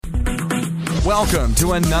Welcome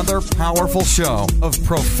to another powerful show of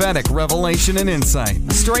prophetic revelation and insight.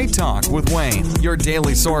 Straight Talk with Wayne, your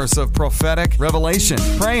daily source of prophetic revelation,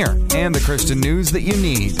 prayer, and the Christian news that you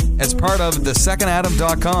need. As part of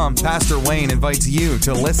thesecondadam.com, Pastor Wayne invites you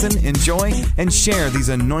to listen, enjoy, and share these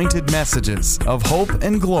anointed messages of hope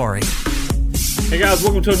and glory. Hey guys,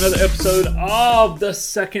 welcome to another episode of The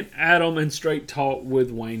Second Adam and Straight Talk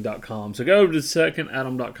with Wayne.com. So go over to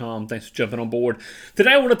secondadam.com. Thanks for jumping on board.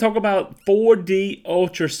 Today I want to talk about 4D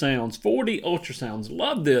ultrasounds. 4D ultrasounds.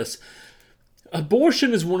 Love this.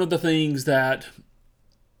 Abortion is one of the things that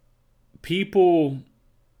people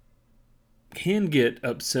can get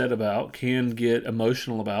upset about, can get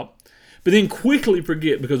emotional about, but then quickly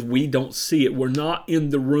forget because we don't see it. We're not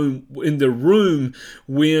in the room when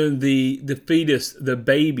the fetus, the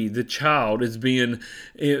baby, the child is being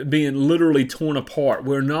literally torn apart.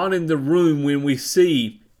 We're not in the room when we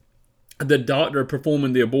see the doctor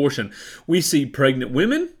performing the abortion. We see pregnant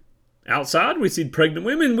women outside. We see pregnant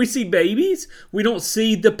women. We see babies. We don't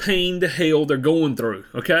see the pain, the hell they're going through.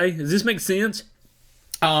 Okay, does this make sense?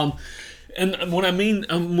 And when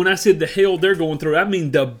I said the hell they're going through, I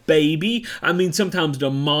mean the baby. I mean sometimes the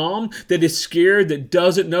mom that is scared, that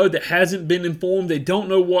doesn't know, that hasn't been informed. They don't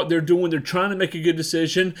know what they're doing. They're trying to make a good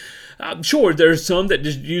decision. Sure, there's some that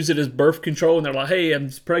just use it as birth control, and they're like, "Hey, I'm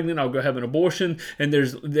pregnant. I'll go have an abortion." And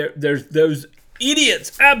there's those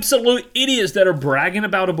idiots, absolute idiots, that are bragging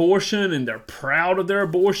about abortion and they're proud of their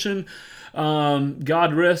abortion.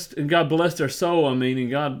 God rest and God bless their soul. And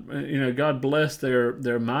God bless their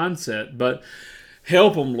mindset, but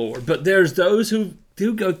help them, Lord. But there's those who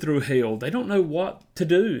do go through hell. They don't know what to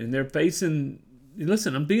do, and they're facing.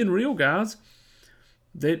 Listen, I'm being real, guys.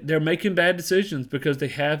 They're making bad decisions because they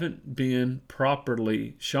haven't been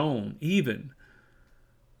properly shown, even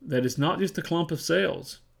that it's not just a clump of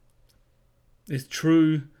cells. It's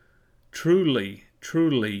truly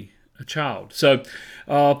a child. So,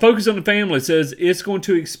 Focus on the Family says it's going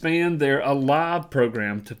to expand their Alive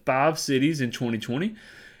program to 5 cities in 2020.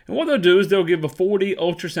 And what they'll do is they'll give a 4D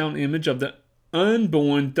ultrasound image of the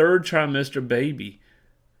unborn third trimester baby.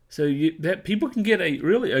 So that people can get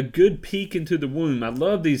a good peek into the womb. I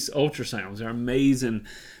love these ultrasounds. They're amazing.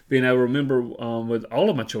 Being able to remember with all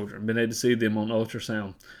of my children, being able to see them on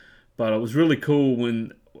ultrasound. But it was really cool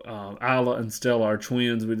when Isla and Stella, our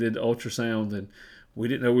twins, we did ultrasound, and we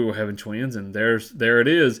didn't know we were having twins, and there it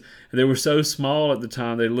is. And they were so small at the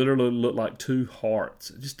time, they literally looked like 2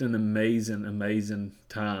 hearts. Just an amazing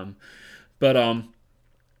time. But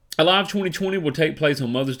Alive 2020 will take place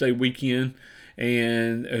on Mother's Day weekend,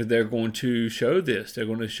 and they're going to show this. They're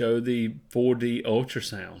going to show the 4D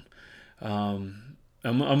ultrasound. I'm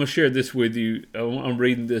going to share this with you. I'm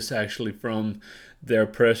reading this actually from their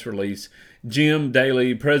press release. Jim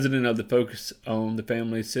Daly, president of the Focus on the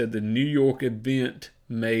Family, said the New York event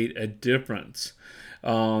made a difference.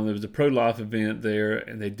 There was a pro-life event there,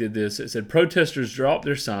 and they did this. It said protesters dropped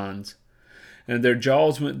their signs, and their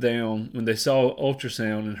jaws went down when they saw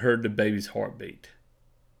ultrasound and heard the baby's heartbeat.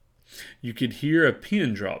 You could hear a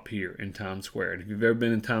pin drop here in Times Square. And if you've ever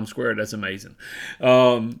been in Times Square, that's amazing.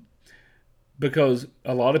 Because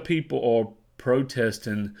a lot of people are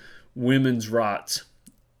protesting women's rights.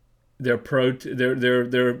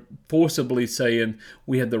 They're forcibly saying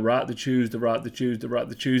we have the right to choose, the right to choose, the right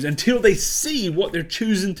to choose, until they see what they're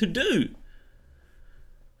choosing to do.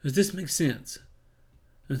 Does this make sense?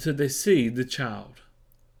 Until they see the child.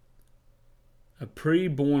 A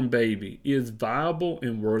preborn baby is viable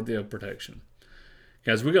and worthy of protection.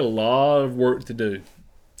 Guys, we got a lot of work to do.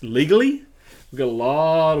 Legally, we got a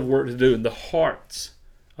lot of work to do in the hearts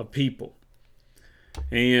of people.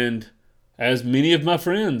 And as many of my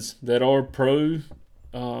friends that are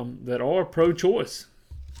pro-choice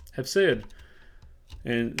have said,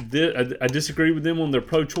 and I disagree with them on their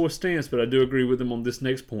pro-choice stance, but I do agree with them on this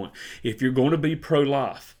next point. If you're going to be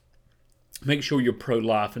pro-life, make sure you're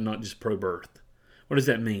pro-life and not just pro-birth. What does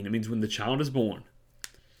that mean? It means when the child is born,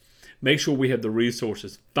 make sure we have the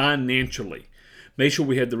resources financially. Make sure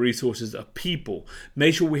we have the resources of people.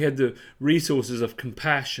 Make sure we have the resources of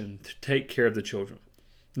compassion to take care of the children.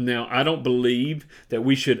 Now, I don't believe that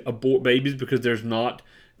we should abort babies because there's not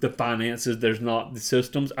the finances, there's not the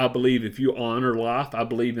systems. I believe if you honor life, I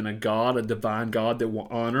believe in a God, a divine God that will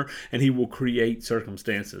honor, and He will create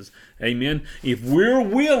circumstances. Amen? If we're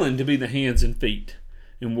willing to be the hands and feet,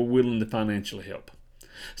 and we're willing to financially help.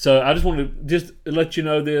 So I just want to just let you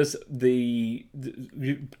know this. You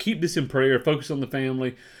keep this in prayer. Focus on the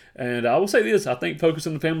Family. And I will say this. I think Focus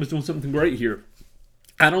on the Family is doing something great here.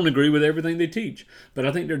 I don't agree with everything they teach, but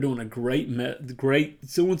I think they're doing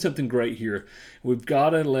doing something great here. We've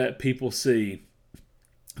got to let people see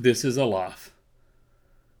this is a life.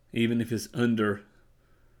 Even if it's in the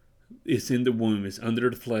womb, it's under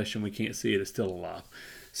the flesh and we can't see it, it's still alive.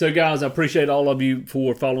 So guys, I appreciate all of you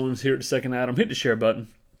for following us here at the Second Adam. Hit the share button.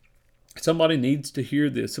 Somebody needs to hear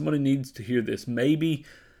this. Somebody needs to hear this. Maybe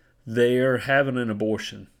they're having an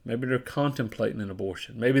abortion. Maybe they're contemplating an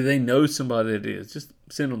abortion. Maybe they know somebody that is. Just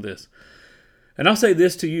send them this. And I'll say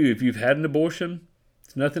this to you. If you've had an abortion,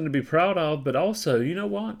 it's nothing to be proud of. But also, you know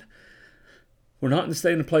what? We're not to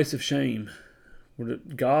stay in a place of shame.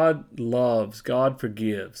 God loves. God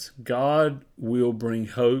forgives. God will bring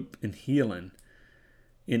hope and healing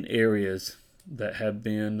in areas that have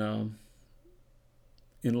been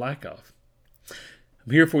in lack of.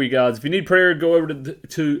 I'm here for you guys. If you need prayer, go over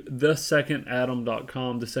to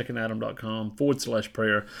thesecondadam.com,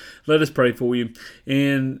 thesecondadam.com/prayer. Let us pray for you.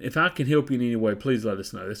 And if I can help you in any way, please let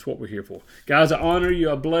us know. That's what we're here for. Guys, I honor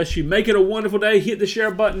you. I bless you. Make it a wonderful day. Hit the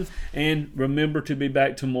share button. And remember to be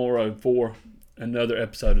back tomorrow for another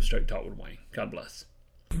episode of Straight Talk with Wayne. God bless.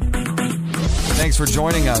 Thanks for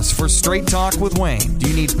joining us for Straight Talk with Wayne. Do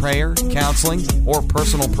you need prayer, counseling, or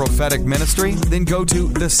personal prophetic ministry? Then go to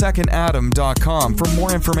thesecondadam.com for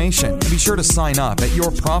more information. Be sure to sign up at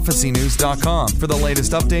yourprophecynews.com for the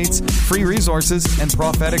latest updates, free resources, and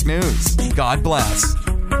prophetic news. God bless.